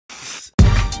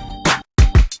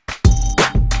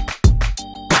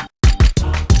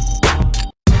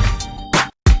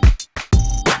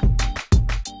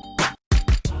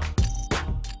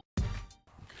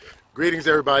Greetings,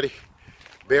 everybody.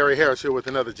 Barry Harris here with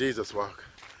another Jesus Walk.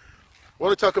 I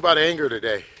want to talk about anger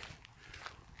today.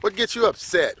 What gets you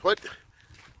upset? What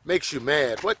makes you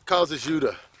mad? What causes you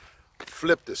to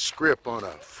flip the script on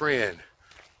a friend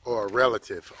or a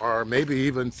relative, or maybe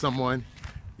even someone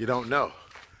you don't know?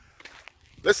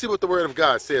 Let's see what the Word of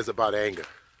God says about anger.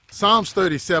 Psalms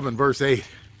 37, verse 8,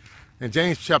 and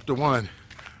James chapter 1,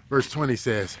 verse 20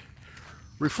 says,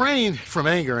 "Refrain from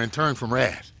anger and turn from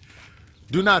wrath.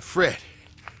 Do not fret.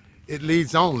 It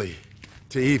leads only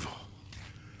to evil."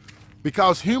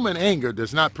 Because human anger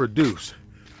does not produce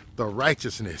the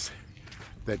righteousness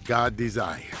that God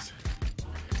desires.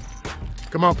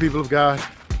 Come on, people of God.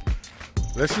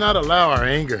 Let's not allow our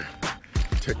anger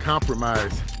to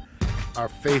compromise our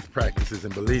faith practices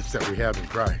and beliefs that we have in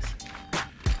Christ.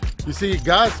 You see,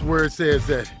 God's word says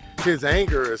that his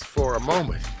anger is for a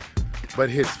moment, but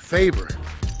his favor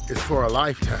is for a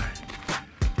lifetime.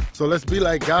 So let's be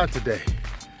like God today.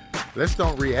 Let's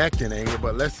don't react in anger,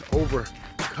 but let's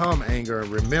overcome anger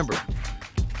and remember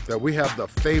that we have the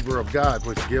favor of God,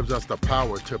 which gives us the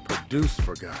power to produce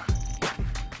for God.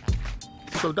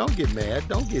 So don't get mad,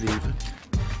 don't get even.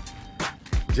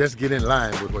 Just get in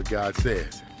line with what God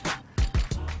says,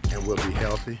 and we'll be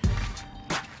healthy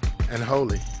and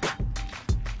holy.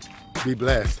 Be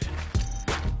blessed.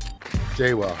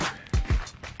 J-Walk.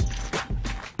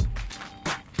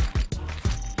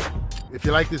 If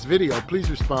you like this video,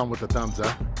 please respond with a thumbs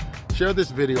up. Share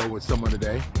this video with someone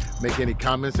today. Make any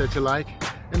comments that you like.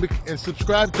 And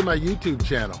subscribe to my YouTube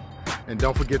channel. And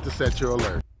don't forget to set your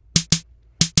alert.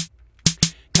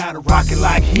 Gotta rock it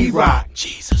like he rock.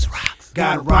 Jesus rocks.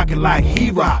 Gotta rock it like he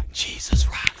rock. Jesus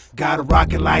rocks. Gotta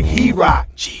rock it like he rock.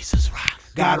 Jesus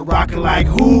rocks. Gotta rock it like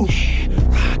who? Yeah,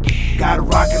 rock it. Gotta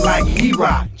rock it like he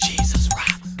rock. Jesus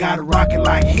rocks. Gotta rock it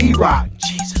like he rock.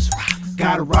 Jesus rocks.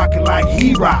 Gotta rock it like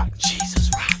he rock. Jesus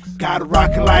rocks. Gotta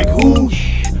rock it like who?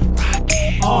 Yeah, rock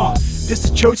it. This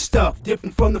is church stuff,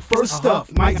 different from the first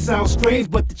stuff. Might sound strange,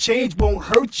 but the change won't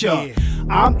hurt ya.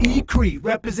 I'm E. Cree,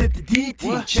 represent the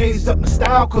DT. Changed up my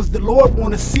style cause the Lord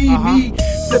wanna see me.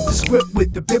 Flip the script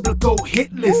with the biblical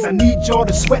hit list. I need y'all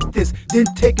to sweat this, then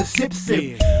take a sip.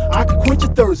 I can quench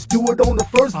your thirst, do it on the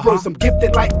first verse. I'm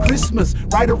gifted like Christmas,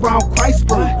 right around Christ's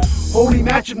birth. Holy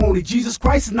matrimony, Jesus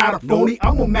Christ is not a phony.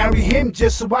 I'm gonna marry him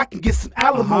just so I can get some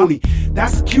alimony.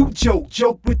 That's a cute joke,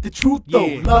 joke with the truth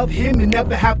though. Love him and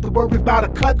never have to worry about a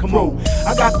cutthroat.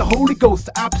 I got the Holy Ghost,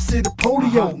 the opposite of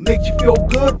polio. Makes you feel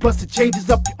good, plus it changes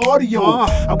up your audio.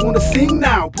 I wanna sing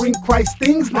now, bring Christ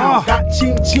things now. Got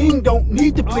ching ching, don't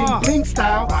need to bling bling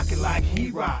style. Rock it like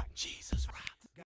he rock.